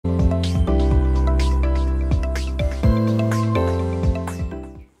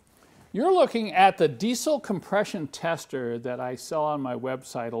You're looking at the diesel compression tester that I sell on my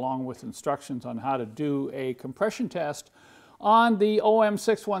website, along with instructions on how to do a compression test on the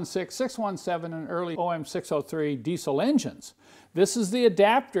OM616, 617, and early OM603 diesel engines. This is the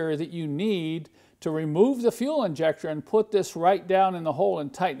adapter that you need to remove the fuel injector and put this right down in the hole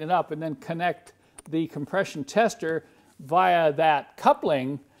and tighten it up, and then connect the compression tester via that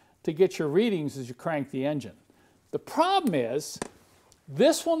coupling to get your readings as you crank the engine. The problem is,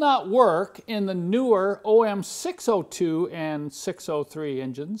 this will not work in the newer OM602 and 603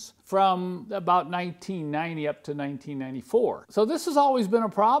 engines from about 1990 up to 1994. So this has always been a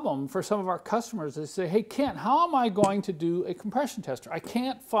problem for some of our customers. They say, hey Kent, how am I going to do a compression tester? I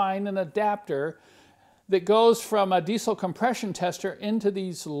can't find an adapter that goes from a diesel compression tester into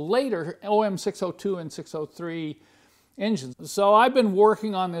these later OM602 and 603 engines. So I've been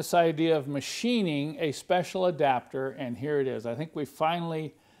working on this idea of machining a special adapter, and here it is. I think we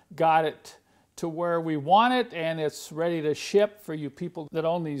finally got it to where we want it, and it's ready to ship for you people that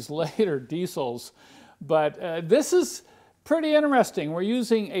own these later diesels. But this is pretty interesting. We're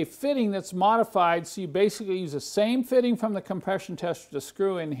using a fitting that's modified, so you basically use the same fitting from the compression tester to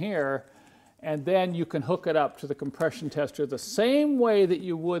screw in here, and then you can hook it up to the compression tester the same way that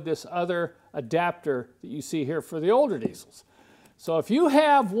you would this other adapter that you see here for the older diesels. So if you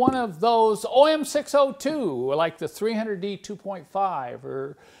have one of those OM602, like the 300D 2.5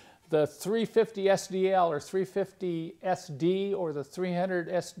 or the 350 SDL or 350 SD or the 300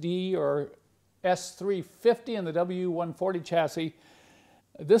 SD or S350 and the W140 chassis,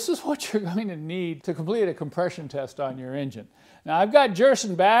 this is what you're going to need to complete a compression test on your engine. Now I've got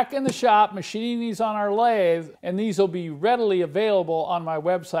Jerson back in the shop machining these on our lathe, and these will be readily available on my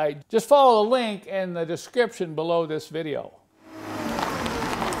website. Just follow the link in the description below this video.